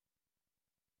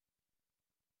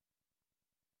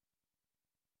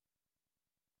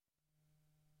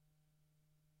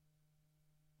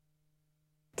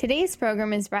Today's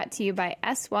program is brought to you by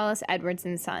S. Wallace Edwards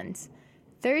 & Sons,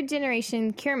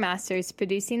 third-generation cure masters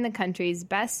producing the country's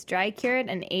best dry-cured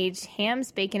and aged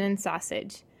hams, bacon, and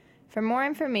sausage. For more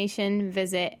information,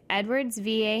 visit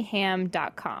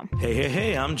edwardsvaham.com.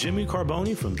 Hey, I'm Jimmy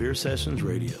Carboni from Beer Sessions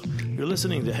Radio. You're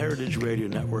listening to Heritage Radio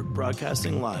Network,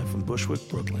 broadcasting live from Bushwick,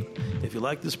 Brooklyn. If you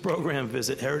like this program,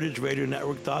 visit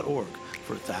heritageradionetwork.org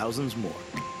for thousands more.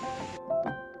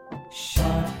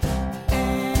 Sharp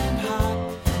and hot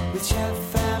with Chef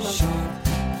Family. Sharp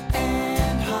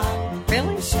and hot.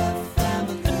 Really? With Chef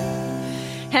Family.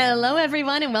 Hello,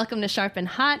 everyone, and welcome to Sharp and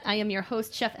Hot. I am your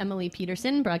host, Chef Emily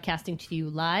Peterson, broadcasting to you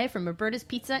live from Roberta's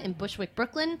Pizza in Bushwick,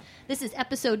 Brooklyn. This is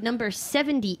episode number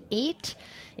 78.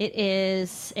 It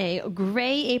is a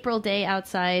gray April day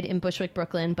outside in Bushwick,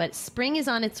 Brooklyn, but spring is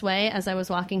on its way. As I was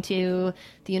walking to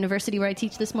the university where I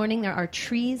teach this morning, there are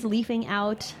trees leafing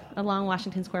out along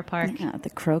Washington Square Park. Yeah, the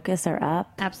crocus are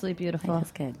up. Absolutely beautiful.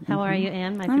 That's good. How are you,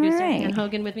 Anne, my I'm producer? all right. Anne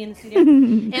Hogan with me in the studio.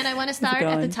 And I want to start at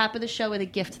the going? top of the show with a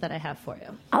gift that I have for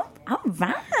you. Oh, all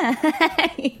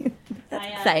right. That's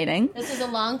exciting. This is a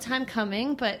long time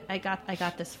coming, but I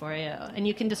got this for you, and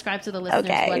you can describe to the listeners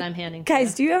Okay. what I'm handing. To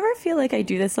Guys, you. do you ever feel like I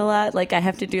do this a lot? Like I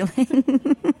have to do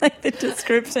like the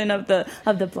description of the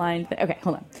blind thing. Okay,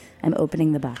 hold on. I'm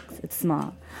opening the box. It's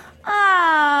small.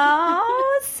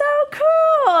 Oh, so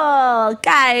cool.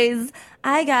 Guys,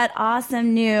 I got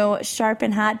awesome new Sharp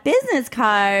and Hot business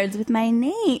cards with my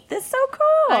name. That's so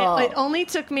cool. It only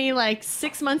took me like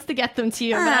 6 months to get them to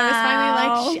you, but I was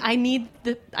finally like,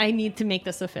 I need to make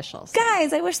this official. So.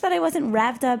 Guys, I wish that I wasn't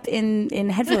wrapped up in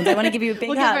headphones. I want to give you a big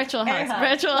We'll hug. give virtual Air hugs. hug.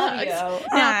 Virtual Love hugs. you. Now,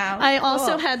 Wow, I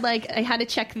also cool. I had to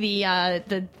check the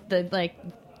like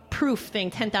proof thing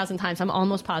 10,000 times. I'm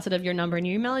almost positive your number and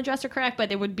your email address are correct,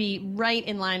 but it would be right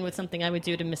in line with something I would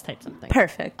do to mistype something.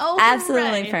 Perfect. Oh,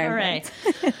 Absolutely hooray,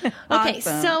 perfect. hooray. Okay,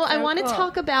 Awesome. so I So want to cool.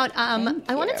 talk about Thank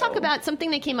I want to talk you. about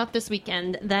something that came up this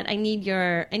weekend that I need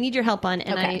your help on,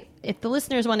 and Okay. if the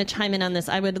listeners want to chime in on this,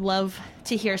 I would love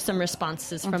to hear some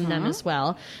responses from them as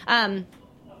well. I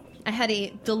had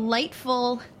a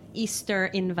delightful Easter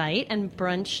invite and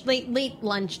brunch, late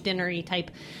lunch, dinner-y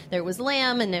type. There was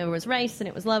lamb and there was rice and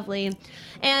it was lovely.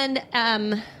 And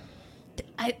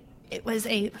it was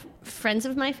a friends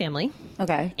of my family.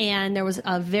 Okay. And there was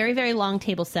a very, very long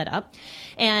table set up.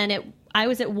 And I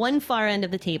was at one far end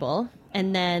of the table,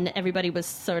 and then everybody was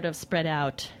sort of spread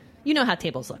out. You know how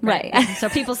tables look, right? Right. So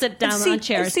people sit down on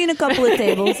chairs. I've seen a couple of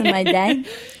tables in my day.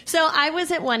 So I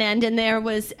was at one end, and there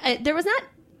was not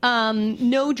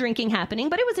no drinking happening,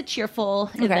 but it was a cheerful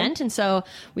event. And so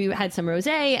we had some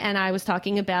rosé, and I was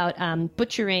talking about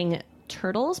butchering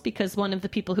turtles because one of the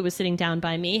people who was sitting down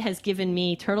by me has given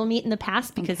me turtle meat in the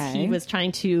past because he was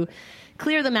trying to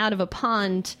clear them out of a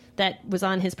pond that was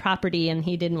on his property, and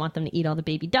he didn't want them to eat all the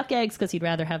baby duck eggs because he'd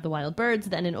rather have the wild birds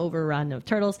than an overrun of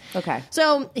turtles. Okay.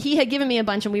 So he had given me a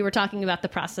bunch, and we were talking about the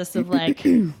process of like,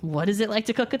 what is it like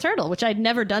to cook a turtle, which I'd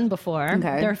never done before.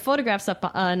 Okay. There are photographs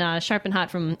up on Sharp and Hot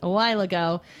from a while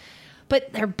ago,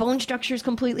 but their bone structure is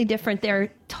completely different.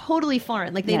 They're totally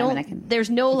foreign. Like they Yeah, I mean, don't. There's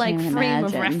no like can't frame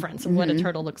of imagine. reference of what a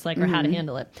turtle looks like or how to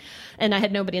handle it. And I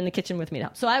had nobody in the kitchen with me to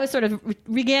help. So I was sort of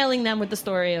regaling them with the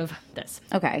story of this.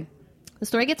 Okay. The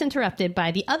story gets interrupted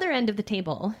by the other end of the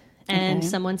table, and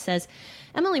someone says,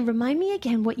 "Emily, remind me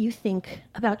again what you think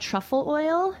about truffle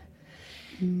oil."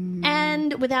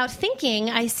 And without thinking,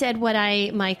 I said what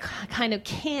my kind of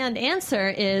canned answer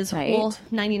is, Right. well,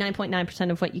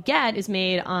 99.9% of what you get is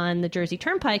made on the Jersey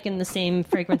Turnpike in the same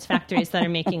fragrance factories that are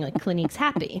making like Cliniques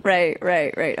happy. Right.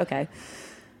 Okay.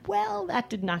 Well, that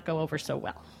did not go over so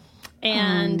well.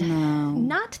 And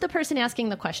not the person asking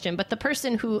the question, but the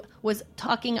person who was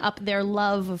talking up their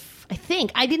love of,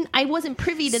 I wasn't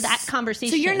privy to that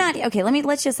conversation. So you're not okay.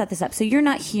 Let's just set this up. So you're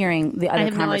not hearing the other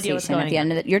have no idea what's conversation at going the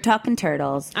end of it. You're talking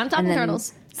turtles. I'm talking and then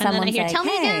turtles. And then I someone's hear, like, tell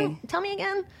me "Hey." again. Tell me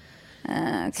again.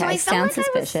 Okay, So I felt sounds like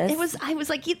suspicious. I was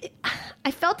like,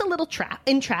 I felt a little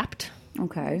entrapped.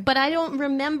 Okay. But I don't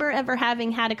remember ever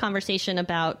having had a conversation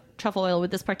about truffle oil with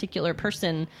this particular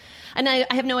person. And I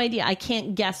have no idea. I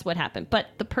can't guess what happened. But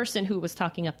the person who was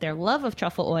talking up their love of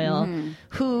truffle oil,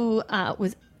 who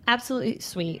was absolutely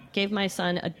sweet, gave my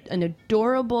son an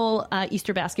adorable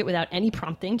Easter basket without any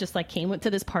prompting, just like came to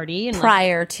this party. And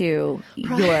prior to your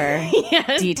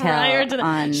yes, detail prior to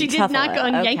on she did truffle not go oil.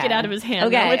 and yank it Okay. out of his hand.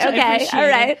 Okay. which I Okay. appreciated. All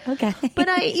right. Okay. But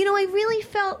I really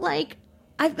felt like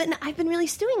I've been really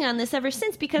stewing on this ever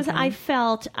since because I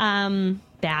felt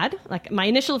bad. Like my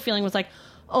initial feeling was like,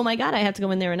 oh my God, I have to go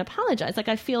in there and apologize. Like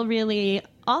I feel really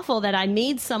awful that I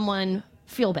made someone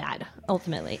feel bad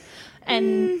ultimately.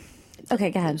 And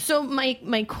Okay, go ahead. So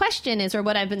my question is, or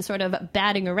what I've been sort of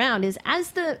batting around is,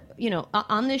 as the,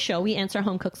 on this show, we answer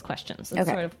home cooks questions. It's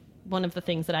sort of one of the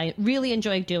things that I really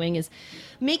enjoy doing is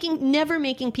never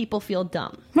making people feel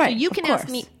dumb. Right, So you can of course.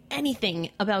 ask me anything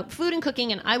about food and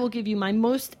cooking, and I will give you my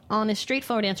most honest,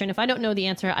 straightforward answer. And if I don't know the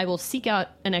answer, I will seek out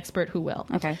an expert who will.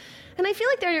 Okay. And I feel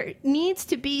like there needs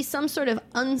to be some sort of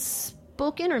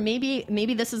unspoken, or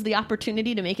maybe this is the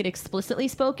opportunity to make it explicitly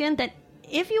spoken, that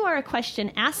if you are a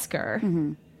question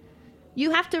asker,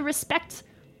 you have to respect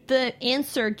the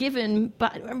answer given,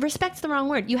 but respect's the wrong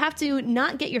word. You have to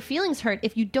not get your feelings hurt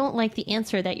if you don't like the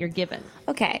answer that you're given.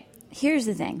 Okay. Here's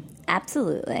the thing.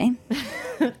 Absolutely.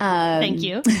 Thank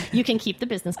you. You can keep the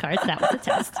business cards. That was a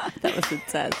test. That was a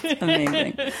test.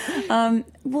 Amazing.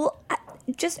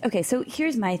 So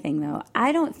here's my thing, though.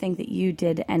 I don't think that you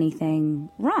did anything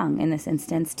wrong in this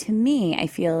instance. To me, I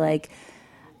feel like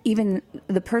even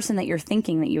the person that you're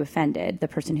thinking that you offended, the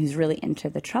person who's really into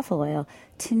the truffle oil,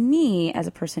 to me, as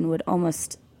a person, would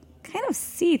almost kind of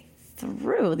see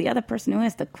through the other person who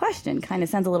asked the question. Kind of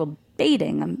sounds a little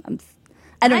baiting.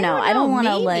 I don't know. I don't want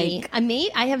to maybe I'm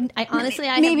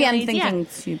thinking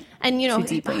too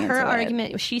deeply into her it.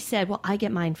 argument. She said, "Well, I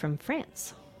get mine from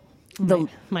France."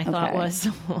 My thought was,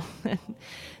 well,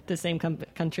 the same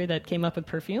country that came up with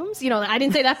perfumes. I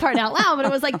didn't say that part out loud, but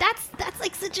it was like that's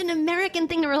like such an American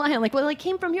thing to rely on. Like, well, it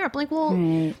came from Europe. Like, well,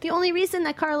 the only reason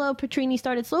that Carlo Petrini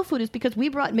started Slow Food is because we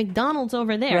brought McDonald's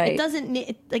over there. Right. It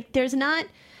doesn't there's not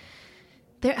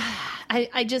there.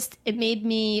 It made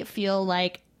me feel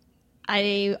like.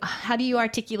 How do you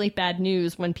articulate bad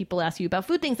news when people ask you about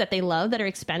food things that they love, that are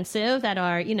expensive, that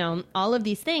are, all of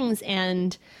these things?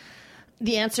 And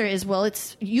the answer is, well,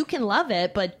 you can love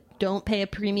it, but don't pay a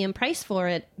premium price for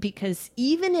it, because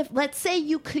even if, let's say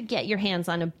you could get your hands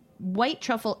on a white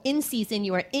truffle in season,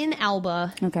 you are in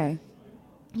Alba. Okay.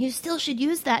 You still should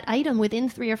use that item within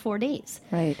 3 or 4 days.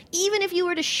 Right. Even if you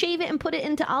were to shave it and put it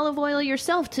into olive oil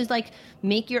yourself to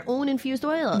make your own infused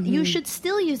oil, you should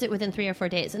still use it within 3 or 4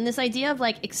 days. And this idea of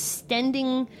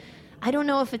extending, I don't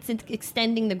know if it's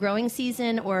extending the growing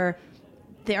season, or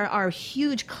there are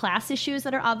huge class issues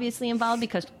that are obviously involved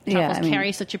because truffles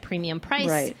carry such a premium price.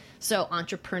 Right. So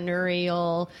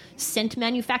entrepreneurial scent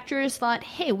manufacturers thought,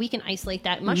 hey, we can isolate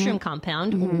that mushroom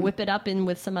compound, whip it up in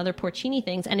with some other porcini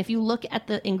things. And if you look at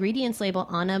the ingredients label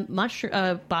on a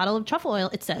bottle of truffle oil,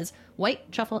 it says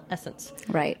white truffle essence.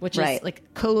 Right. Which is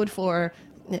code for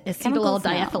acetyl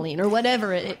diethylene or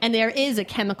whatever. And there is a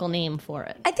chemical name for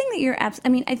it. I think that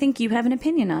I think you have an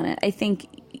opinion on it. I think,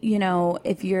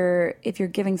 if you're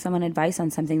giving someone advice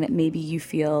on something that maybe you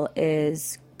feel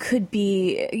could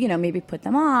be, maybe put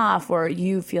them off, or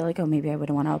you feel like, oh, maybe I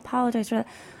wouldn't want to apologize for that.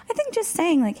 I think just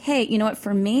saying hey, you know what,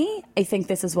 for me, I think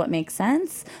this is what makes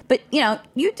sense. But, you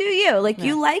do you.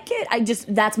 You like it.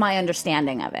 That's my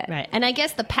understanding of it. Right. And I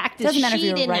guess the pact is doesn't matter if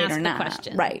you're didn't right ask or the not.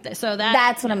 question. Right. So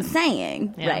that's what I'm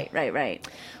saying. Yeah. Right.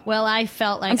 Well, I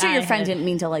felt like I'm sure your friend didn't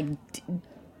mean to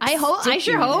I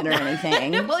sure hope or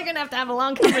anything. We're going to have a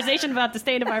long conversation about the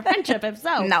state of our friendship if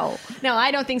so. No, I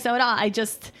don't think so at all. I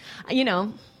just,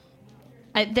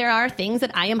 there are things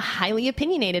that I am highly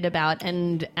opinionated about,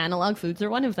 and analog foods are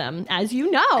one of them. As you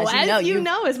know,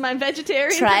 as my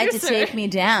vegetarian tried producer. to take me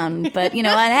down, but you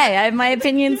know what? Hey, I have my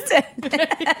opinions too.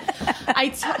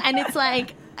 And it's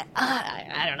like,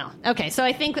 I don't know. Okay, so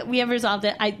I think that we have resolved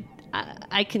it.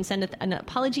 I can send an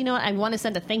apology note. I want to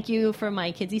send a thank you for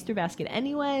my kids' Easter basket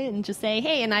anyway, and just say,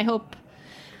 hey, and I hope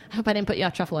I didn't put you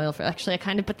off truffle oil for actually.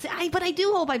 But I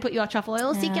do hope I put you off truffle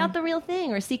oil. Yeah. Seek out the real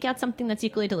thing, or seek out something that's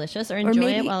equally delicious, or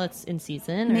enjoy it while it's in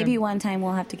season. Maybe one time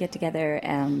we'll have to get together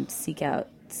and seek out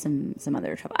some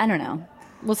other truffle. I don't know.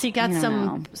 We'll seek out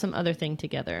some other thing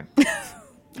together.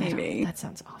 Maybe. That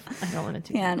sounds awful. I don't want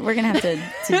to do that. Yeah, we're gonna have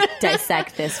to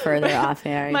dissect this further off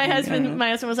air. My husband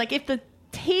was like, if the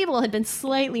table had been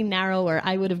slightly narrower,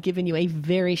 I would have given you a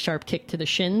very sharp kick to the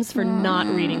shins for not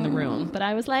reading the room. But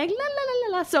I was like, la la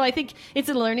la la. So I think it's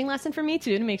a learning lesson for me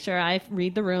too, to make sure I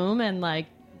read the room and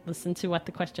listen to what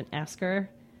the question asker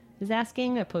is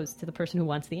asking, opposed to the person who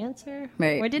wants the answer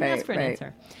or didn't ask for an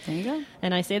answer. There you go.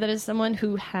 And I say that as someone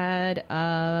who had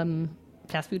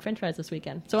fast food French fries this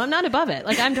weekend, so I'm not above it.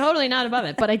 I'm totally not above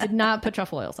it. But I did not put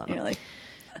truffle oils on them. Really?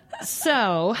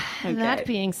 So, that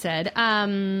being said,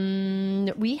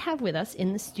 we have with us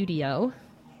in the studio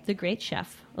the great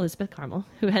chef, Elizabeth Carmel,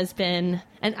 who has been,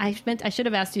 and I should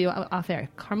have asked you off air,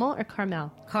 Carmel or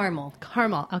Carmel?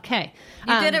 Carmel, okay.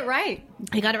 You did it right.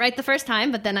 I got it right the first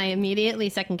time, but then I immediately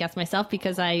second-guessed myself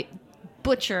because I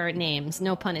butcher names,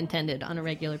 no pun intended, on a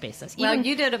regular basis. Well, Even-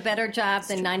 you did a better job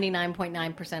than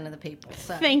 99.9% of the people.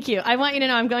 So. Thank you. I want you to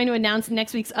know I'm going to announce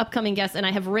next week's upcoming guest, and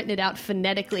I have written it out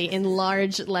phonetically in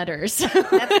large letters.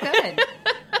 That's good.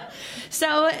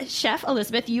 So, Chef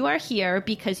Elizabeth, you are here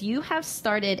because you have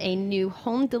started a new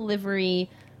home delivery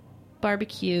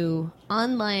barbecue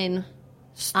online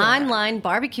store. Online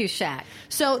barbecue shack.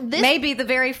 So this Maybe the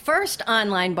very first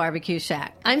online barbecue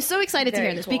shack. I'm so excited to Very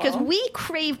hear this cool. because we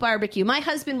crave barbecue. My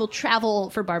husband will travel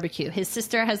for barbecue. His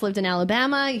sister has lived in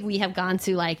Alabama. We have gone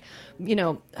to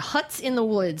huts in the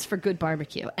woods for good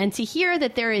barbecue. And to hear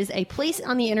that there is a place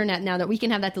on the internet now that we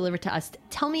can have that delivered to us,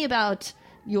 tell me about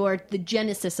the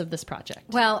genesis of this project.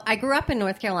 Well, I grew up in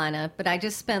North Carolina, but I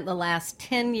just spent the last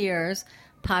 10 years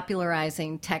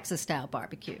popularizing Texas-style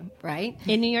barbecue, right?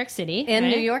 In New York City. In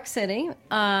right? New York City.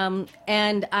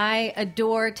 And I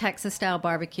adore Texas-style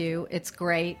barbecue. It's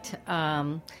great.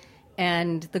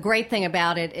 And the great thing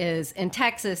about it is in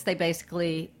Texas, they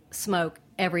basically smoke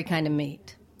every kind of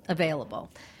meat available.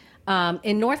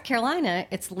 In North Carolina,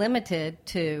 it's limited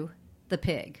to the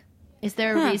pig. Is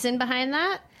there a reason behind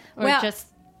that? Or Well- just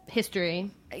history?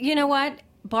 You know what?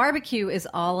 Barbecue is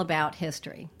all about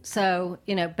history. So,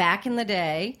 back in the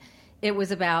day, it was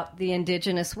about the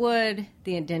indigenous wood,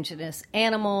 the indigenous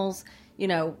animals,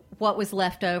 what was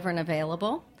left over and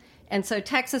available. And so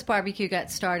Texas barbecue got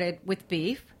started with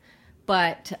beef,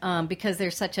 but because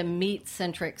they're such a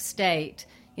meat-centric state,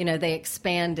 they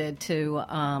expanded to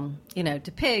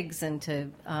pigs and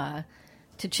to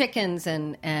chickens,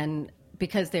 and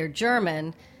because they're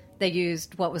German, they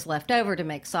used what was left over to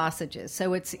make sausages.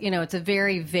 So it's a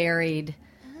very varied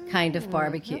kind of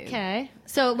barbecue. Okay.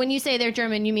 So when you say they're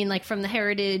German, you mean like from the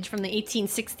heritage, from the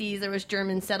 1860s, there was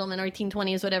German settlement, or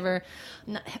 1820s, whatever.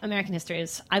 American history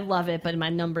is, I love it, but my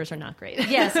numbers are not great.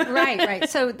 Yes, right.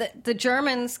 So the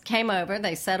Germans came over,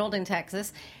 they settled in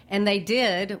Texas, and they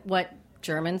did what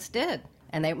Germans did.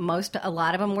 And a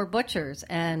lot of them were butchers,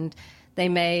 and they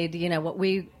made, what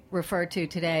we refer to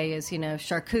today as,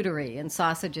 charcuterie and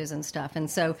sausages and stuff.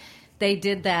 And so they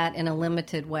did that in a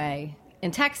limited way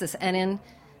in Texas. And in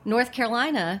North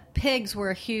Carolina, pigs were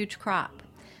a huge crop,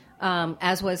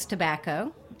 as was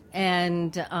tobacco.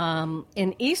 And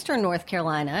in eastern North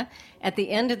Carolina, at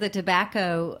the end of the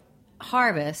tobacco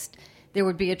harvest, there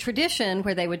would be a tradition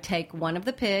where they would take one of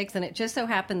the pigs, and it just so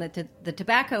happened that the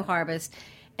tobacco harvest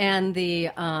and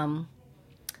the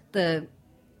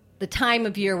time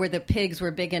of year where the pigs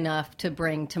were big enough to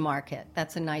bring to market.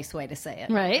 That's a nice way to say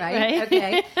it. Right.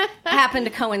 Okay. Happened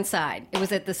to coincide. It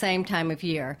was at the same time of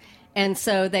year. And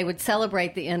so they would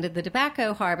celebrate the end of the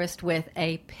tobacco harvest with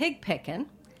a pig pickin',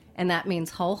 and that means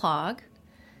whole hog.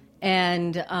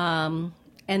 And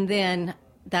then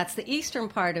that's the eastern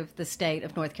part of the state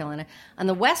of North Carolina. On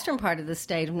the western part of the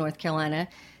state of North Carolina,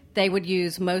 they would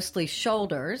use mostly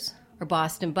shoulders or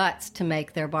Boston butts to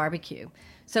make their barbecue.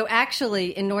 So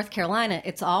actually, in North Carolina,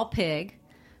 it's all pig,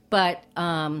 but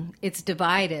it's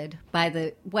divided by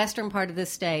the western part of the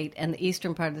state and the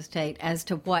eastern part of the state as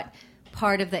to what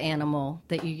part of the animal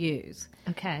that you use.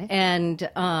 Okay. And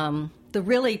the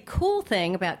really cool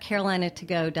thing about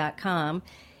CarolinaToGo.com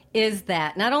is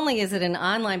that not only is it an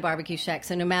online barbecue shack,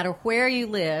 so no matter where you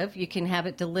live, you can have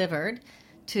it delivered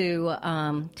to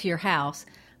your house,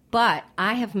 but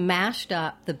I have mashed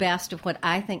up the best of what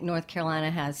I think North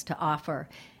Carolina has to offer.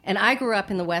 And I grew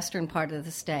up in the western part of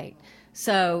the state.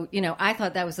 So, I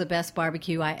thought that was the best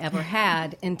barbecue I ever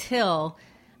had until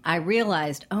I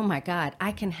realized, oh my God,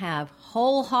 I can have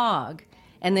whole hog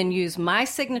and then use my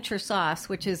signature sauce,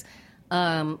 which is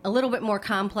a little bit more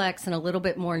complex and a little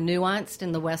bit more nuanced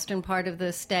in the western part of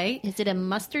the state. Is it a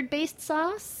mustard-based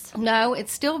sauce? No,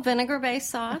 it's still vinegar-based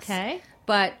sauce. Okay.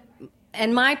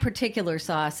 And my particular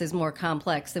sauce is more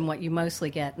complex than what you mostly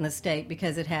get in the state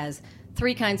because it has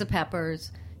 3 kinds of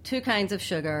peppers, 2 kinds of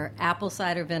sugar, apple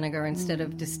cider vinegar instead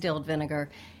of distilled vinegar,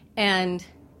 and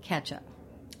ketchup.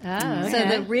 Oh, So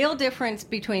the real difference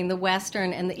between the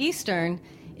western and the eastern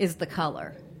is the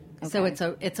color. So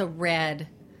it's a red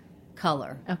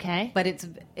color. Okay. But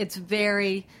it's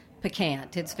very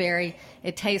piquant.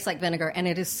 It tastes like vinegar, and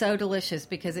it is so delicious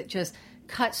because it just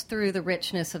cuts through the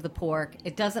richness of the pork.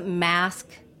 It doesn't mask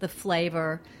the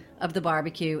flavor of the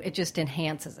barbecue. It just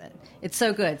enhances it. It's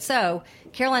so good. So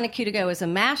Carolina Q to Go is a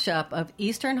mashup of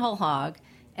Eastern whole hog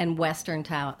and Western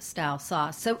style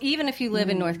sauce. So even if you live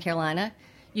in North Carolina,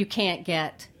 you can't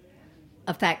get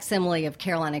a facsimile of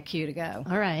Carolina Q to Go.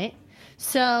 All right.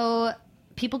 So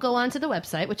people go onto the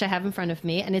website, which I have in front of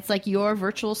me, and it's like your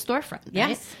virtual storefront. Right?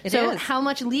 Yes, it so is. how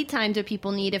much lead time do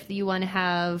people need if you want to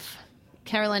have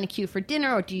Carolina Q for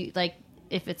dinner, or do you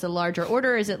if it's a larger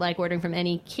order? Is it like ordering from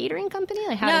any catering company?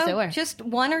 Like how does it work? Just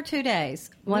 1 or 2 days.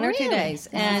 One or 2 Really? days.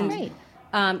 That's And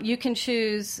great. you can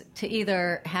choose to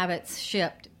either have it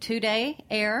shipped 2-day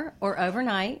air or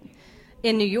overnight.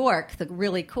 In New York, the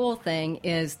really cool thing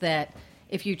is that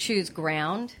if you choose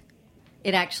ground,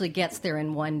 it actually gets there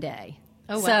in 1 day.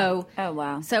 Oh, wow. Oh,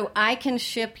 wow. So I can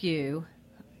ship you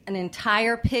an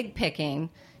entire pig picking,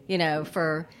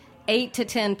 for 8 to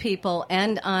 10 people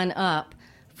and on up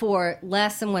for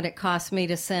less than what it cost me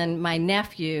to send my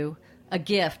nephew a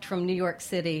gift from New York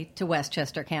City to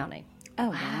Westchester County. Oh,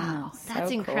 wow. That's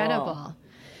So incredible. cool.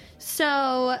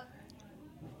 So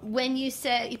when you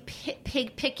say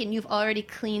pig picking, you've already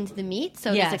cleaned the meat,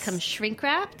 so Yes. does it come shrink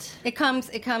wrapped? It comes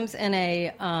in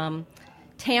a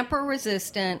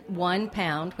tamper-resistant 1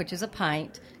 pound, which is a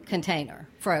pint, container,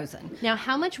 frozen. Now,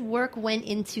 how much work went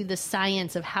into the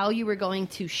science of how you were going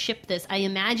to ship this? I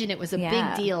imagine it was a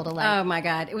Yeah. big deal to Oh my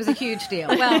God, it was a huge deal.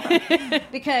 Well,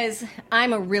 because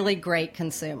I'm a really great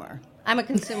consumer. I'm a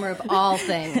consumer of all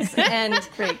things, and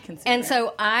Great consumer. And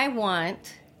so I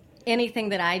want anything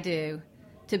that I do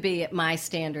to be at my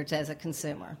standards as a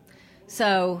consumer.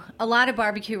 So a lot of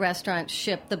barbecue restaurants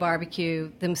ship the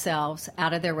barbecue themselves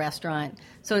out of their restaurant.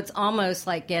 So it's almost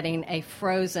like getting a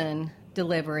frozen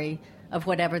delivery of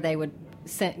whatever they would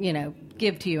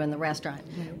give to you in the restaurant,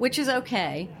 which is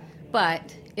okay,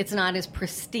 but it's not as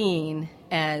pristine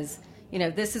as,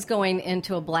 this is going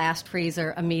into a blast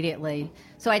freezer immediately.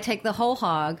 So I take the whole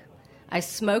hog, I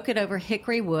smoke it over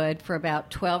hickory wood for about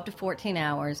 12 to 14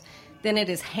 hours. Then it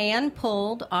is hand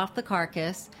pulled off the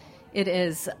carcass. It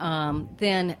is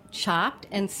then chopped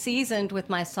and seasoned with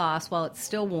my sauce while it's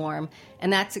still warm,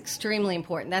 and that's extremely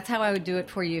important. That's how I would do it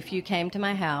for you if you came to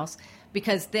my house,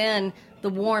 because then the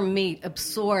warm meat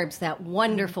absorbs that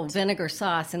wonderful vinegar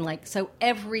sauce, and so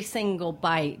every single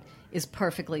bite is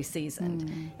perfectly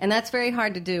seasoned. And that's very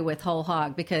hard to do with whole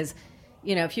hog because,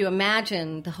 if you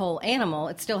imagine the whole animal,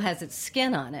 it still has its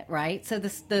skin on it, right? So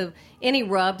any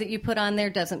rub that you put on there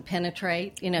doesn't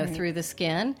penetrate, through the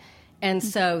skin. And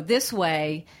so this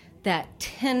way, that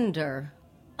tender,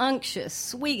 unctuous,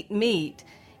 sweet meat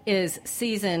is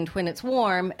seasoned when it's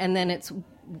warm, and then it's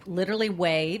literally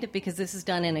weighed, because this is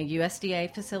done in a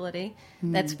USDA facility.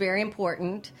 That's very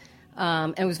important.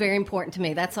 It was very important to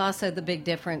me. That's also the big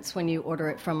difference when you order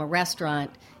it from a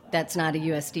restaurant that's not a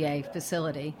USDA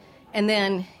facility. And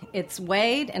then it's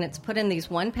weighed, and it's put in these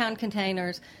 1 pound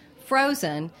containers,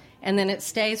 frozen, and then it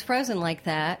stays frozen like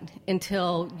that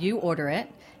until you order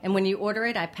it. And when you order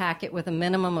it, I pack it with a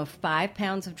minimum of 5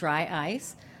 pounds of dry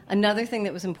ice. Another thing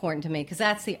that was important to me, because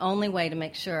that's the only way to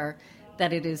make sure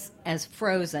that it is as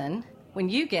frozen when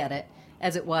you get it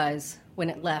as it was when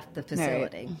it left the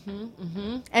facility.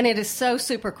 Right. And it is so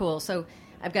super cool. So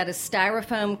I've got a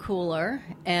styrofoam cooler,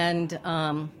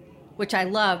 and which I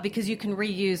love because you can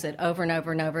reuse it over and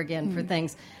over and over again for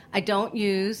things. I don't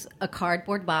use a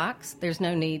cardboard box. There's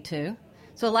no need to.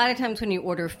 So a lot of times when you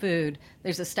order food,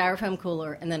 there's a styrofoam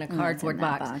cooler and then a cardboard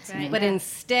that box. box, Right. But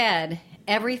instead,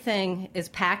 everything is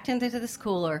packed into this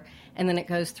cooler, and then it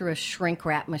goes through a shrink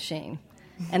wrap machine.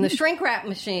 And the shrink wrap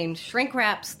machine shrink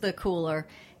wraps the cooler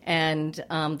and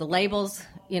the labels,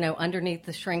 underneath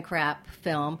the shrink wrap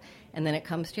film, and then it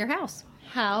comes to your house.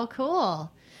 How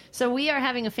cool. So we are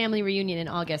having a family reunion in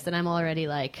August, and I'm already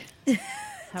like,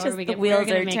 how Just are we the going wheels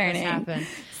to are make turning. this happen?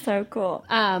 So cool.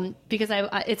 Because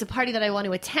it's a party that I want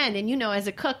to attend, and as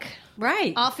a cook,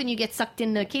 Right. often you get sucked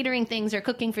into catering things or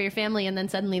cooking for your family, and then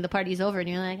suddenly the party's over, and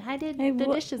you're like, I did the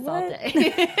dishes all what?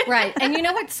 day. Right. And you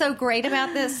know what's so great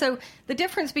about this? So the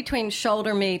difference between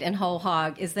shoulder meat and whole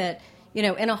hog is that, in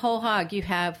a whole hog you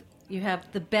have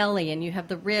the belly, and you have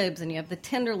the ribs, and you have the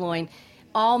tenderloin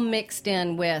all mixed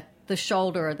in with the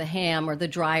shoulder or the ham or the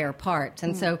drier parts.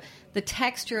 And so the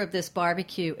texture of this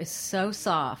barbecue is so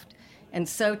soft and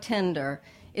so tender.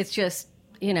 It's just,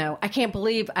 I can't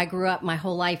believe I grew up my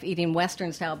whole life eating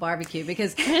Western style barbecue,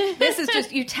 because this is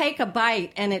just, you take a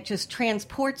bite and it just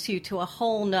transports you to a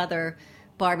whole nother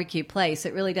barbecue place.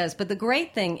 It really does. But the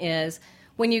great thing is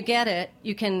when you get it,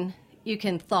 you can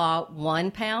thaw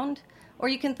 1 pound, or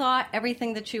you can thaw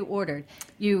everything that you ordered.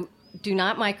 You do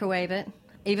not microwave it.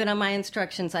 Even on my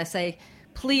instructions, I say,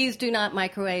 please do not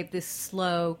microwave this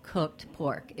slow-cooked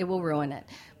pork. It will ruin it.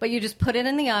 But you just put it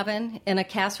in the oven in a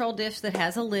casserole dish that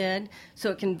has a lid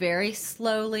so it can very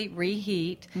slowly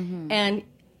reheat. And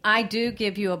I do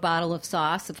give you a bottle of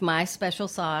sauce, of my special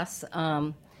sauce,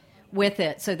 with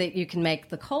it so that you can make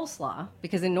the coleslaw.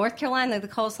 Because in North Carolina, the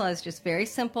coleslaw is just very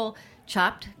simple.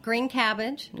 Chopped green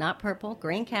cabbage, not purple,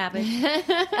 green cabbage.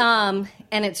 And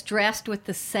it's dressed with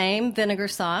the same vinegar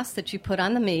sauce that you put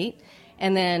on the meat.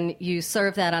 And then you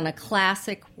serve that on a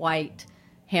classic white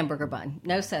hamburger bun.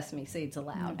 No sesame seeds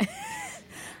allowed.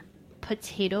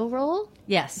 Potato roll?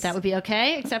 Yes. That would be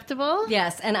okay? Acceptable?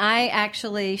 Yes, and I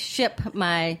actually ship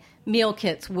my meal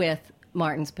kits with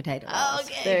Martin's potato rolls.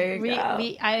 Okay. There you go.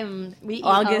 We eat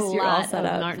August, a you're all lot set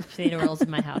of up. Martin's potato rolls in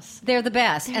my house. They're the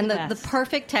best, and the the best.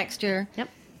 perfect texture. Yep.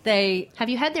 They Have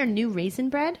you had their new raisin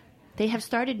bread? They have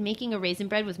started making a raisin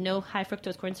bread with no high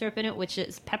fructose corn syrup in it, which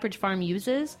is Pepperidge Farm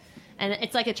uses, and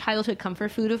it's like a childhood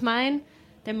comfort food of mine.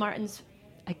 They're Martin's.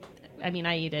 I mean,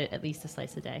 I eat it at least a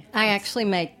slice a day. I actually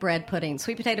make bread pudding,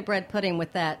 sweet potato bread pudding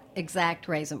with that exact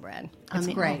raisin bread. It's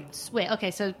great. Wait, okay,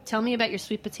 so tell me about your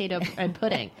sweet potato bread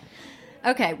pudding.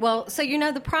 Okay, well, so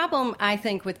the problem I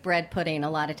think with bread pudding a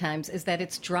lot of times is that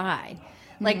it's dry.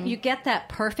 Like you get that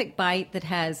perfect bite that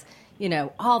has,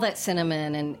 all that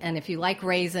cinnamon and if you like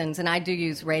raisins, and I do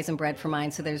use raisin bread for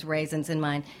mine, so there's raisins in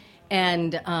mine,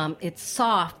 and it's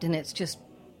soft and it's just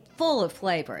full of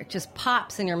flavor. It just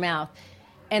pops in your mouth.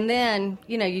 And then,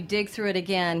 you dig through it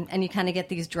again and you kind of get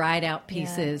these dried out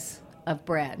pieces of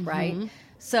bread, right?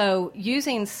 So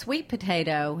using sweet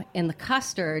potato in the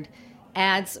custard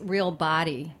adds real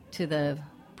body to the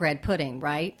bread pudding,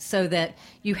 right? So that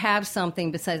you have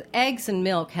something besides eggs and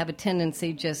milk have a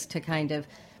tendency just to kind of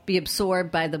be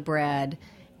absorbed by the bread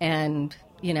and,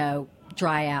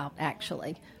 dry out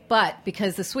actually. But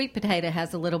because the sweet potato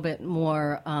has a little bit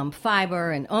more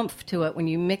fiber and oomph to it, when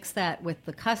you mix that with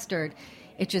the custard,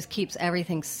 it just keeps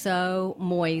everything so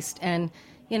moist. And,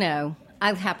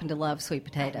 I happen to love sweet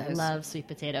potatoes. I love sweet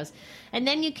potatoes. And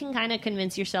then you can kind of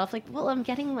convince yourself, like, well, I'm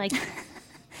getting like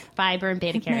fiber and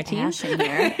beta carotene. Ash in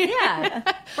here. Yeah,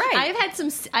 right.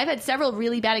 I've had several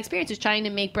really bad experiences trying to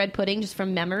make bread pudding just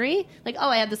from memory. Like, oh,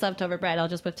 I have this leftover bread. I'll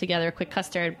just whip together a quick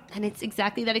custard. And it's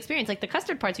exactly that experience. Like, the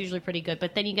custard part's usually pretty good,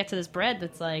 but then you get to this bread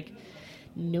that's like,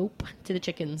 nope, to the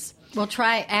chickens. Well,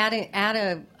 try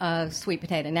add a sweet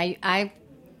potato. Now,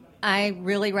 I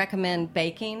really recommend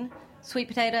baking sweet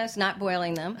potatoes, not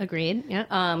boiling them. Agreed, yeah.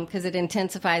 Because it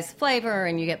intensifies flavor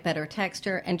and you get better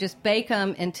texture. And just bake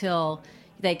them until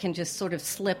they can just sort of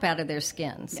slip out of their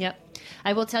skins. Yep.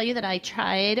 I will tell you that I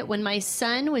tried when my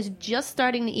son was just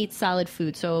starting to eat solid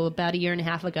food, so about 1.5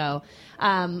 years ago.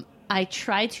 I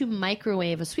tried to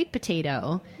microwave a sweet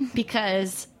potato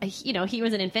because, he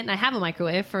was an infant and I have a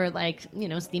microwave for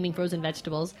steaming frozen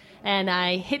vegetables. And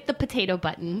I hit the potato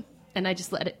button and I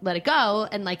just let it go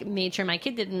and made sure my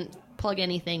kid didn't plug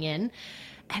anything in.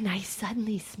 And I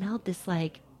suddenly smelled this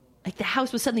like the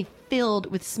house was suddenly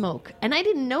filled with smoke. And I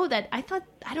didn't know that. I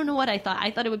don't know what I thought. I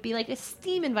thought it would be like a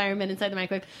steam environment inside the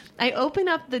microwave. I open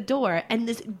up the door and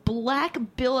this black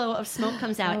billow of smoke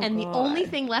comes out. And the only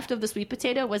thing left of the sweet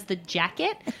potato was the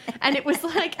jacket. And it was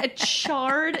like a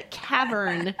charred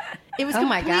cavern. It was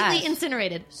my completely gosh.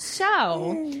 incinerated.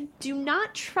 So do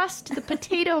not trust the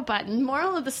potato button.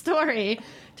 Moral of the story.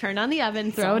 Turn on the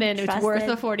oven, throw it in. It's Trust worth it.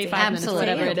 the 45 Absolutely.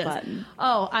 minutes, whatever it is. Button.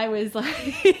 Oh, I was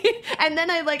like, and then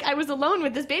I was alone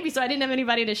with this baby, so I didn't have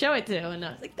anybody to show it to, and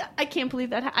I was like, I can't believe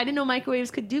that. I didn't know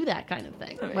microwaves could do that kind of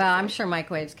thing. Well, I'm sure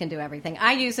microwaves can do everything.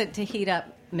 I use it to heat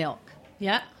up milk.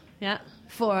 Yeah.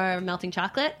 For melting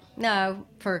chocolate. No,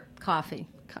 for coffee.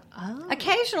 Oh.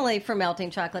 Occasionally for melting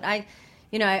chocolate. I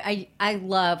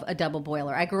love a double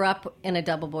boiler. I grew up in a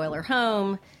double boiler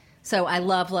home, so I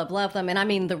love them. And I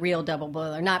mean the real double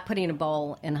boiler, not putting a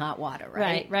bowl in hot water,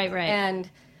 right? Right. And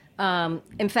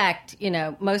in fact,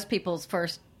 most people's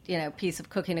first, piece of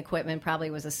cooking equipment probably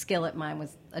was a skillet. Mine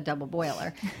was a double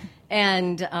boiler.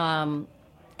 And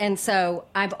so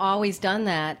I've always done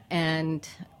that. And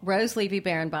Rose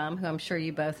Levy-Berenbaum, who I'm sure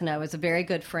you both know, is a very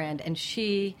good friend, and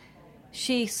she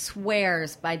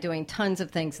swears by doing tons of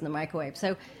things in the microwave.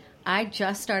 So I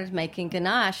just started making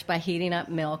ganache by heating up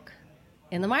milk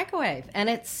in the microwave, and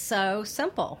it's so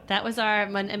simple. That was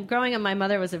when growing up, my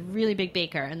mother was a really big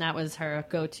baker, and that was her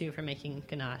go-to for making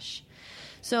ganache.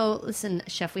 So listen,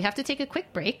 Chef, we have to take a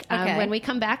quick break. Okay. When we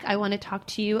come back, I want to talk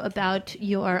to you about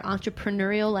your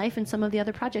entrepreneurial life and some of the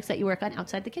other projects that you work on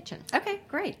outside the kitchen. Okay,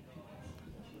 great.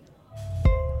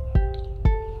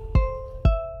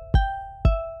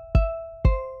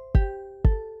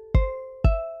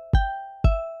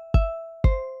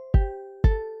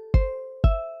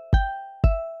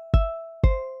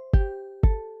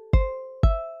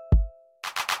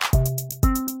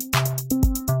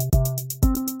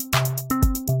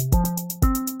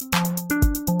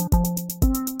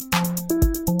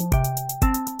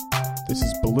 This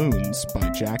is Balloons by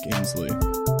Jack Inslee.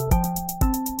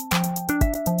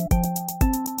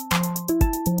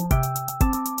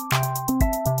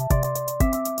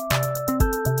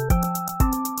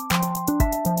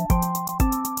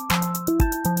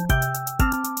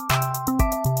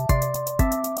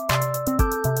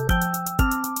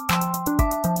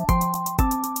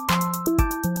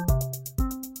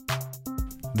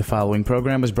 following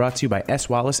program was brought to you by S.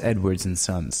 Wallace Edwards &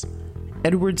 Sons.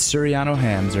 Edwards Suriano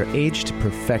hams are aged to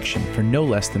perfection for no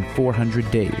less than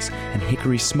 400 days and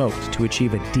hickory smoked to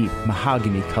achieve a deep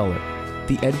mahogany color.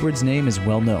 The Edwards name is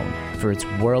well known for its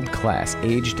world-class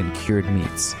aged and cured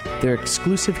meats. Their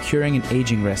exclusive curing and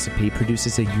aging recipe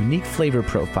produces a unique flavor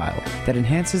profile that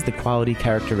enhances the quality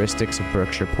characteristics of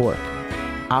Berkshire pork.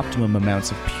 Optimum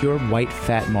amounts of pure white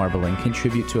fat marbling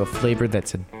contribute to a flavor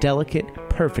that's a delicate,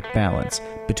 perfect balance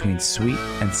between sweet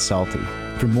and salty.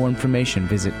 For more information,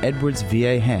 visit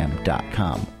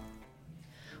edwardsvaham.com.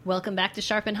 Welcome back to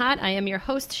Sharp and Hot. I am your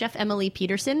host, Chef Emily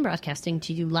Peterson, broadcasting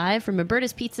to you live from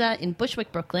Roberta's Pizza in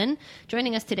Bushwick, Brooklyn.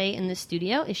 Joining us today in the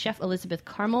studio is Chef Elizabeth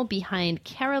Carmel behind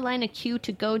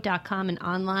CarolinaQ2Go.com, an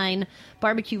online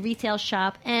barbecue retail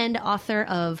shop, and author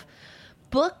of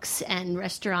books and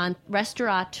restaurateur.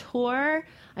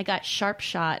 I got sharp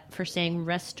shot for saying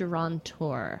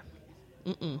restaurateur.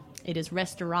 It is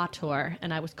restaurateur,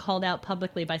 and I was called out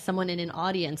publicly by someone in an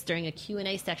audience during a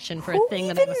Q&A section for a thing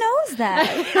that I was... knows that?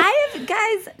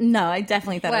 I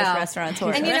definitely thought it was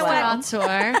restaurateur. And you know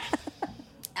Restaurateur.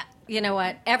 You know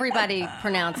what? Everybody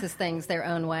pronounces things their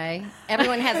own way.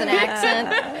 Everyone has an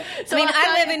accent. So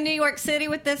I live in New York City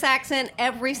with this accent.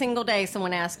 Every single day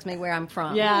someone asks me where I'm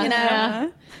from. Yeah. You know? Yeah.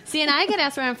 See, and I get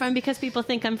asked where I'm from because people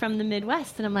think I'm from the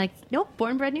Midwest, and I'm like, nope, born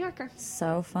and bred New Yorker.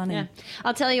 So funny. Yeah.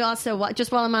 I'll tell you also,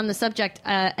 just while I'm on the subject,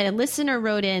 a listener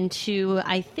wrote in to,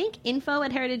 I think,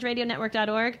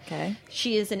 info@heritageradionetwork.org. Okay.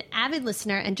 She is an avid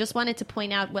listener and just wanted to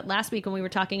point out what last week when we were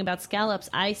talking about scallops,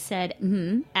 I said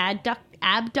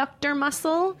abductor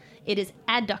muscle. It is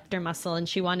adductor muscle, and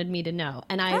she wanted me to know.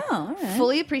 And I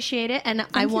fully appreciate it, and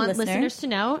I want listener. listeners to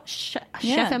know.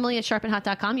 Chef Emily at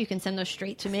sharpandhot.com. You can send those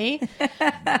straight to me.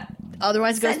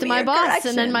 Otherwise, it goes to my boss,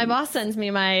 and then my boss sends me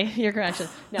your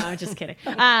corrections. No, I'm just kidding.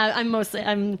 I'm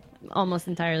almost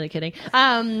entirely kidding.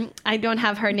 I don't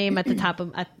have her name at the top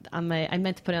of on my. I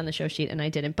meant to put it on the show sheet, and I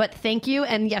didn't. But thank you.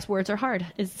 And yes, words are hard.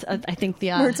 Is I think the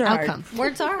Words are outcome. hard.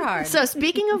 Words are hard. So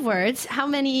speaking of words, how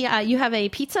many? You have a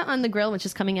Pizza on the Grill, which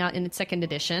is coming out in its second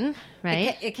edition,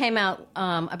 right? It came out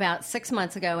about 6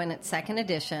 months ago in its second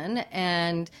edition,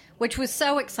 and which was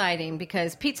so exciting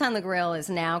because Pizza on the Grill is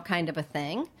now kind of a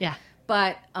thing. Yeah.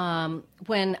 But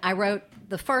when I wrote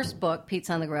the first book,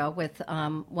 Pizza on the Grill, with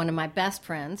one of my best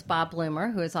friends, Bob Bloomer,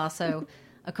 who is also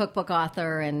a cookbook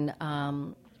author,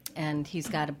 and he's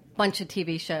got a bunch of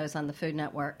TV shows on the Food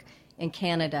Network in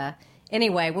Canada.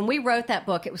 Anyway, when we wrote that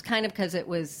book, it was kind of because it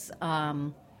was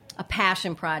a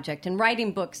passion project, and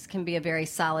writing books can be a very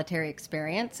solitary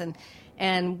experience,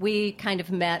 and we kind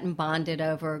of met and bonded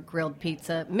over grilled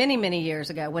pizza many, many years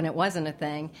ago when it wasn't a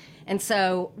thing. And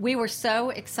so we were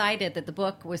so excited that the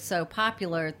book was so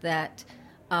popular that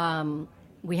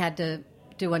we had to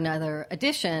do another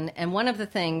edition. And one of the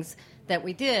things that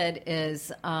we did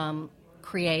is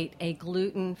create a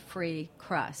gluten-free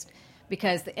crust.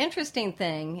 Because the interesting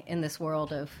thing in this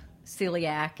world of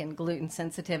celiac and gluten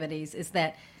sensitivities is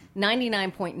that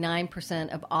 99.9%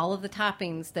 of all of the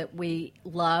toppings that we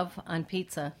love on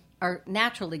pizza are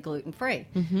naturally gluten-free.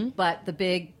 Mm-hmm. But the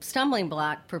big stumbling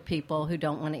block for people who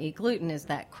don't want to eat gluten is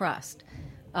that crust.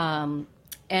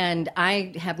 And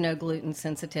I have no gluten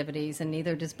sensitivities, and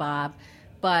neither does Bob.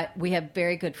 But we have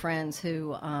very good friends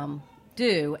who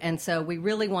do. And so we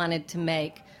really wanted to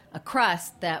make a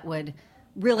crust that would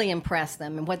really impress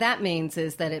them. And what that means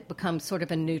is that it becomes sort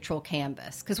of a neutral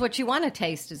canvas. Because what you want to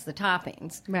taste is the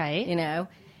toppings. Right. You know?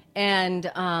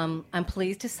 And I'm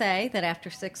pleased to say that after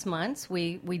 6 months,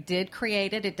 we did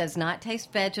create it. It does not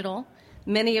taste vegetal.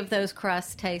 Many of those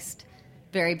crusts taste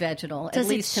very vegetal, Does at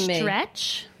least it to me.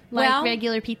 stretch like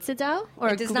regular pizza dough? Or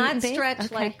it does not gluten-based? stretch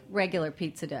Okay. like regular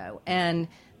pizza dough. And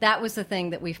that was the thing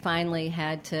that we finally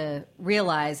had to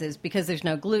realize is because there's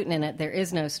no gluten in it, there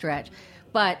is no stretch.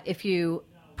 But if you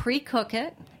pre-cook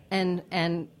it and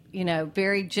you know,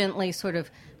 very gently sort of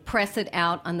press it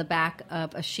out on the back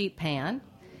of a sheet pan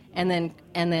and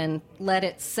then let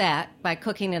it set by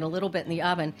cooking it a little bit in the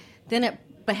oven, then it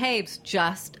behaves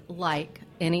just like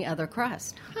any other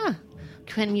crust. Huh.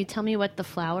 Can you tell me what the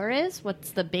flour is?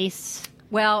 What's the base?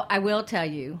 Well, I will tell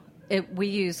you. We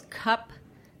use cup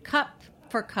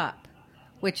for cup,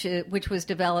 which was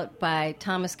developed by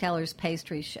Thomas Keller's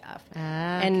pastry chef.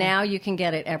 And now you can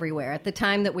get it everywhere. At the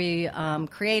time that we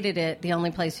created it, the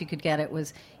only place you could get it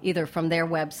was either from their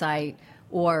website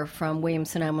or from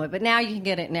Williams-Sonoma. But now you can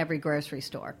get it in every grocery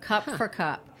store, cup for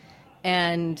cup.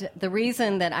 And the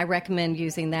reason that I recommend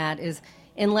using that is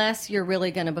unless you're really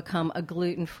going to become a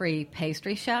gluten-free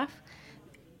pastry chef,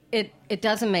 it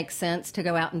doesn't make sense to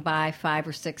go out and buy 5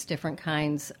 or 6 different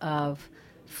kinds of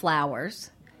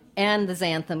flours and the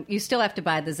xanthan. You still have to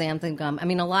buy the xanthan gum. I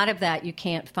mean, a lot of that you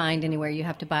can't find anywhere. You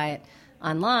have to buy it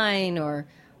online or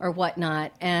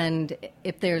whatnot. And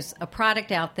if there's a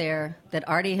product out there that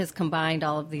already has combined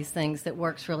all of these things that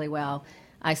works really well,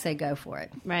 I say go for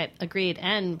it. Right, agreed.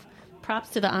 And props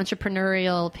to the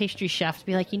entrepreneurial pastry chef to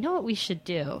be like, you know what we should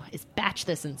do is batch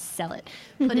this and sell it.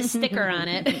 Put a sticker on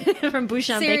it from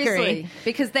Bouchon Seriously, Bakery.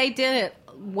 because they did it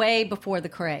way before the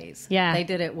craze. Yeah. They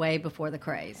did it way before the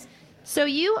craze. So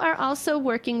you are also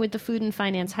working with the Food and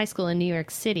Finance High School in New York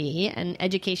City, and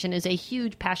education is a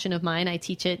huge passion of mine. I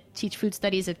teach food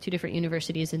studies at 2 different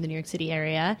universities in the New York City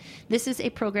area. This is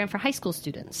a program for high school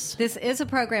students. This is a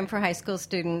program for high school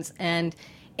students, and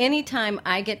anytime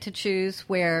I get to choose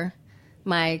where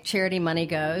my charity money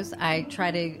goes, I try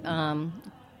to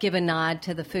give a nod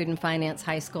to the Food and Finance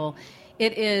High School.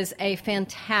 It is a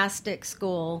fantastic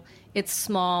school. It's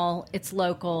small, it's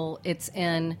local, it's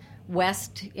in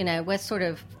west sort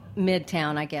of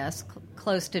midtown, I guess,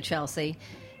 close to Chelsea.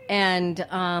 And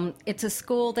it's a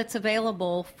school that's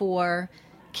available for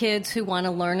kids who want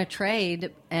to learn a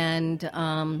trade. And,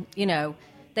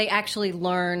 they actually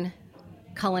learn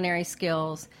culinary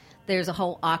skills. There's a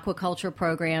whole aquaculture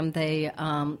program.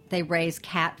 They raise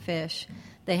catfish.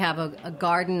 They have a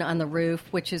garden on the roof,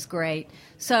 which is great.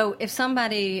 So if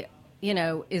somebody,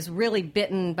 is really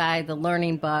bitten by the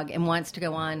learning bug and wants to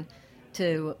go on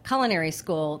to culinary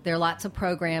school, there are lots of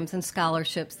programs and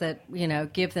scholarships that,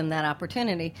 give them that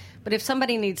opportunity. But if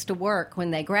somebody needs to work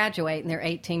when they graduate and they're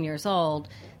 18 years old,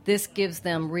 this gives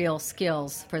them real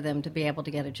skills for them to be able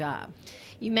to get a job.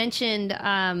 You mentioned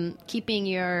keeping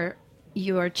your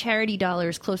charity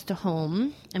dollars close to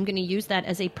home. I'm going to use that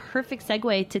as a perfect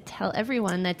segue to tell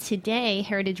everyone that today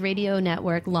Heritage Radio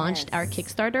Network launched our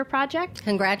Kickstarter project.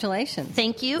 Congratulations.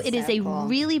 Thank you. It is a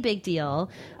really big deal.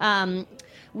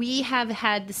 We have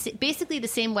had basically the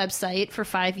same website for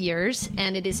 5 years,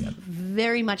 and it is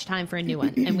very much time for a new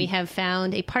one. And we have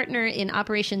found a partner in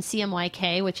Operation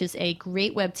CMYK, which is a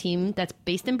great web team that's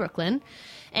based in Brooklyn.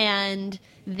 And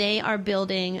they are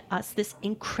building us this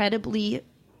incredibly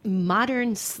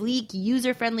modern, sleek,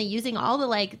 user-friendly, using all the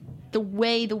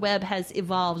way the web has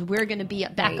evolved. We're going to be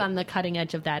back on the cutting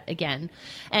edge of that again.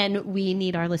 And we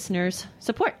need our listeners'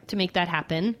 support to make that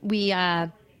happen.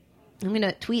 I'm going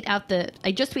to tweet out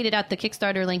I just tweeted out the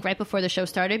Kickstarter link right before the show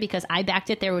started because I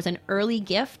backed it. There was an early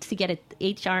gift to get a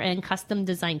HRN custom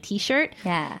design t-shirt.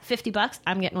 Yeah. $50.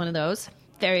 I'm getting one of those.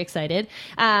 Very excited.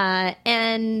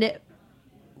 And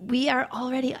we are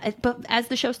already, but as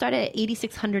the show started, at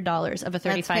 $8,600 of a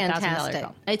 $35,000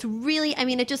 goal. It's really,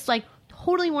 it just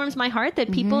totally warms my heart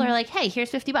that people are like, hey,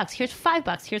 here's $50, here's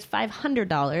 $5, here's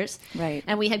 $500. Right.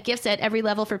 And we have gifts at every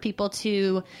level for people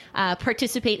to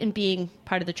participate in being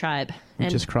part of the tribe. We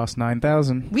just crossed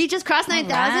 9,000. We just crossed 9,000.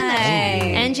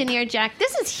 Right. Engineer Jack,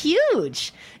 this is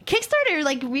huge.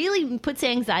 Kickstarter really puts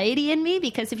anxiety in me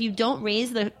because if you don't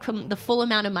raise the full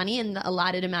amount of money in the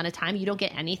allotted amount of time, you don't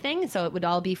get anything. So it would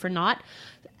all be for naught.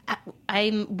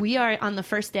 We are on the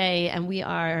first day and we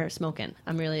are smoking.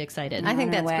 I'm really excited. I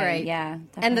think that's great. Yeah.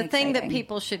 And the definitely thing that exciting.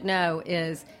 people should know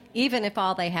is even if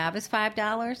all they have is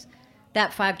 $5,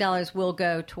 that $5 will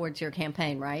go towards your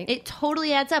campaign, right? It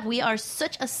totally adds up. We are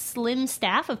such a slim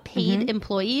staff of paid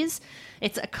employees.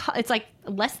 It's like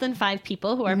less than 5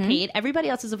 people who are paid. Everybody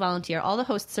else is a volunteer. All the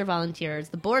hosts are volunteers.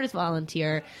 The board is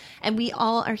volunteer. And we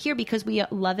all are here because we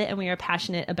love it and we are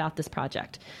passionate about this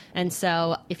project. And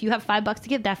so if you have $5 to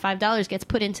give, that $5 gets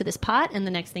put into this pot. And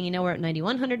the next thing you know, we're at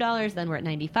 $9,100. Then we're at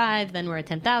 $95,000. Then we're at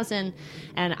 $10,000.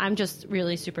 And I'm just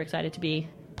really super excited to be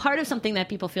part of something that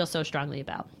people feel so strongly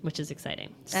about, which is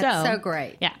exciting. That's so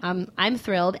great. Yeah, I'm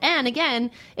thrilled. And again,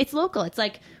 it's local. It's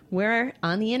we're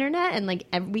on the internet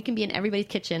and we can be in everybody's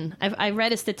kitchen. I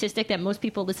read a statistic that most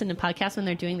people listen to podcasts when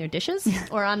they're doing their dishes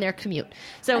or on their commute.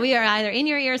 So we are either in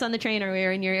your ears on the train or we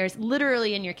are in your ears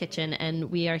literally in your kitchen,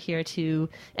 and we are here to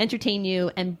entertain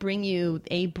you and bring you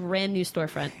a brand new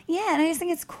storefront. Yeah, and I just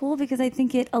think it's cool because I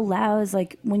think it allows,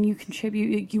 when you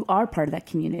contribute, you are part of that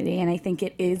community, and I think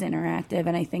it is interactive,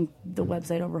 and I think the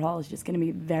website overhaul is just going to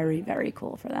be very, very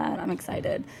cool for that. I'm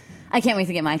excited. I can't wait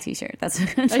to get my T-shirt. That's what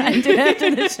I'm going to try and do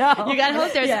after the show. You got to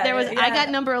hope there was. I got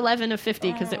number 11 of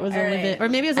 50 because it was a little bit, or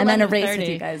maybe it was 11 and then a of race 30. with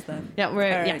you guys then. Yeah, we're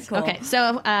All right, yes. cool. Okay,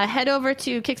 so head over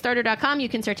to Kickstarter.com. You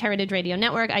can search Heritage Radio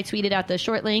Network. I tweeted out the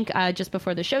short link just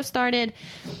before the show started.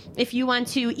 If you want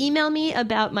to email me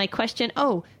about my question,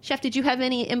 Chef, did you have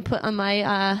any input on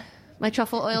my my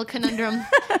truffle oil conundrum?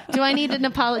 Do I need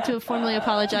to formally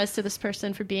apologize to this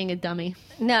person for being a dummy?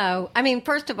 No.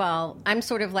 First of all, I'm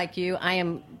sort of like you. I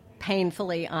am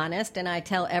painfully honest, and I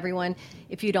tell everyone,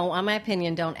 if you don't want my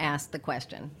opinion, don't ask the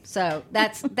question. So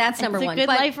that's number one. It's a good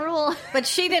life rule. But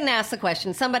she didn't ask the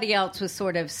question. Somebody else was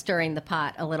sort of stirring the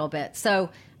pot a little bit.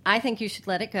 So I think you should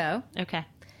let it go. Okay.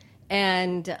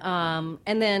 And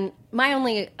then my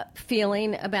only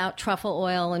feeling about truffle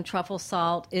oil and truffle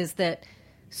salt is that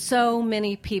so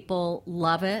many people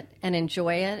love it and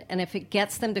enjoy it. And if it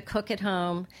gets them to cook at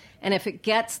home, and if it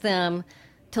gets them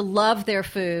to love their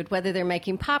food, whether they're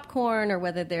making popcorn or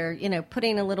whether they're,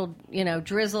 putting a little,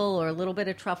 drizzle or a little bit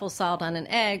of truffle salt on an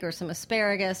egg or some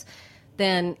asparagus,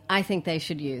 then I think they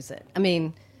should use it. I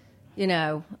mean,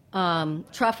 truffle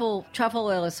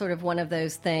oil is sort of one of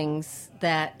those things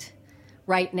that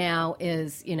right now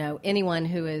is, anyone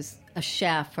who is a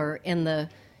chef or in the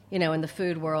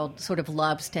food world sort of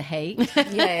loves to hate.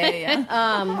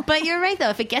 Yeah. But you're right, though.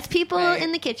 If it gets people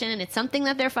in the kitchen and it's something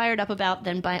that they're fired up about,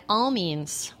 then by all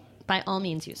means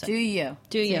use it. Do you?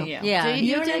 Yeah.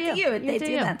 You don't do have to you. you. They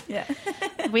do that. Yeah.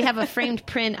 We have a framed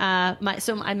print.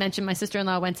 So I mentioned my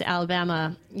sister-in-law went to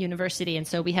Alabama University, and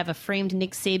so we have a framed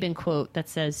Nick Saban quote that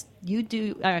says, "You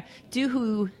do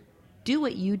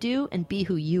what you do and be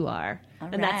who you are."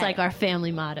 And that's like our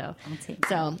family motto.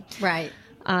 So right.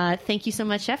 Thank you so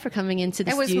much, Chef, for coming into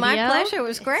the studio. It was my pleasure. It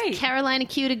was great. Carolina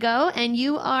Q to go, and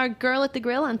you are Girl at the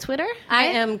Grill on Twitter. I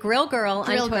am Grill Girl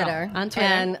on Twitter,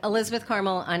 and Elizabeth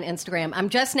Carmel on Instagram. I'm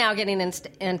just now getting into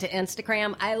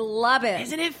Instagram. I love it.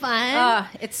 Isn't it fun?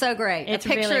 It's so great. It's a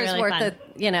picture really, is really worth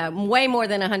way more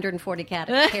than 140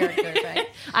 characters. Right?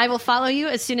 I will follow you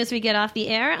as soon as we get off the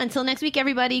air. Until next week,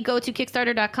 everybody, go to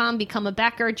Kickstarter.com, become a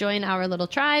backer, join our little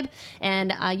tribe,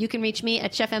 and you can reach me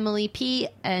at Chef Emily P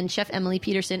and Chef Emily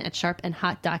Peterson at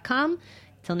sharpandhot.com.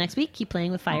 Till next week, keep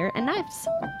playing with fire and knives.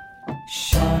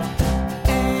 Sharp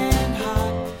and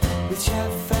hot with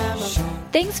Chef Emily.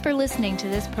 Thanks for listening to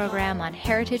this program on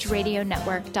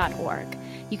heritageradionetwork.org.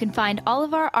 You can find all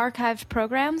of our archived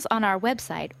programs on our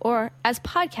website or as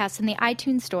podcasts in the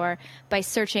iTunes Store by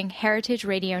searching Heritage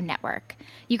Radio Network.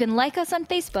 You can like us on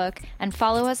Facebook and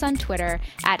follow us on Twitter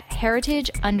at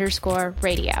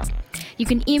heritage_radio. You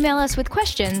can email us with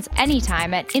questions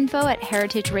anytime at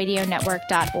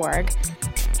info@heritageradionetwork.org.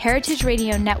 Heritage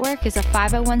Radio Network is a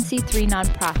 501c3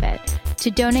 nonprofit.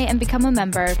 To donate and become a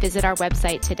member, visit our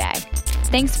website today.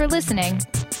 Thanks for listening.